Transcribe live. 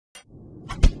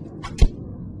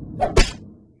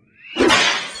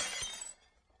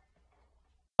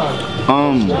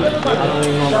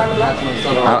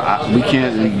We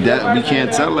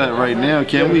can't tell that right now,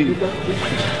 can we?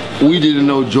 We didn't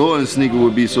know Jordan sneaker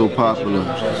would be so popular.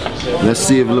 Let's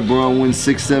see if LeBron wins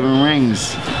 6, 7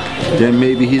 rings. Then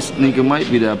maybe his sneaker might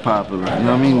be that popular. You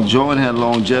know what I mean? Jordan had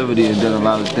longevity and did a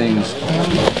lot of things,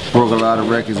 broke a lot of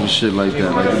records and shit like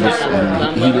that.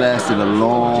 And he lasted a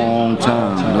long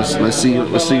time. Let's see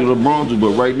LeBron do.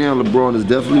 But right now, LeBron is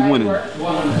definitely winning.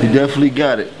 He definitely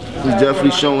got it. He's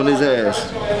definitely showing his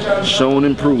ass, showing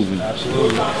and proving.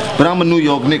 But I'm a New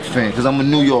York Knicks fan, cause I'm a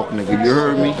New York nigga. You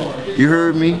heard me? You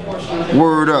heard me?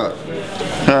 Word up.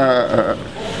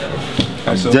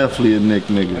 I'm definitely a Knick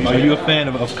nigga. Are you a fan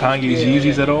of Kanye's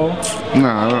Yeezys at all?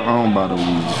 Nah, I don't buy the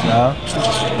Yeezys. Nah?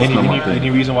 Any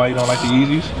reason why you don't like the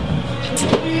Yeezys?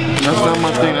 That's not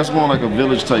my thing. That's more like a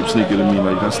village type sneaker to me.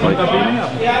 Like that's like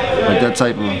that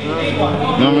type of, you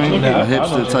know what I mean? A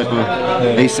hipster type of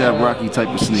ASAP Rocky type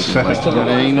of sneaker. Like,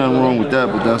 there ain't nothing wrong with that,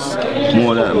 but that's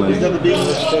more that like.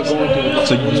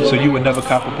 So you would never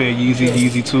cop a pair of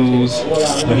Yeezy 2s?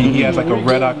 He has like a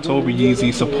red October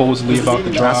Yeezy supposedly about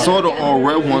the drop. I saw the all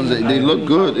red ones. They look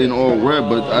good in all red,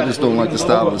 but I just don't like the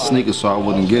style of the sneaker, so I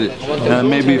wouldn't get it. And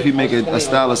maybe if he make a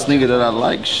style of sneaker that I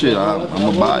like, shit, I'm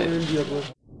gonna buy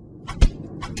it.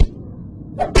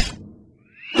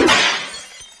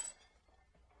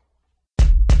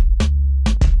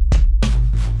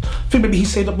 I think maybe he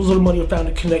saved up a little money or found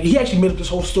a connect. He actually made up this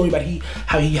whole story about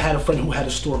how he had a friend who had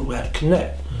a store who had a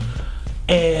connect.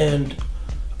 And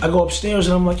I go upstairs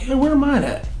and I'm like, hey, where am I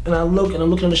at? And I'm looking on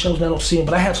the shelves and I don't see him.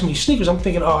 But I have so many sneakers, I'm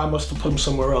thinking, oh, I must have put them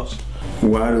somewhere else.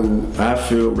 Why do I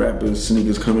feel rappers'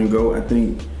 sneakers come and go? I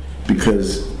think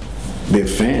because they're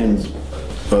fans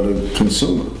of the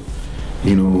consumer.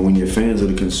 You know, when you're fans of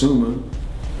the consumer,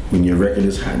 when your record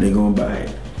is hot, they're gonna buy it.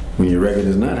 When your record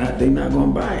is not hot, they're not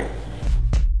gonna buy it.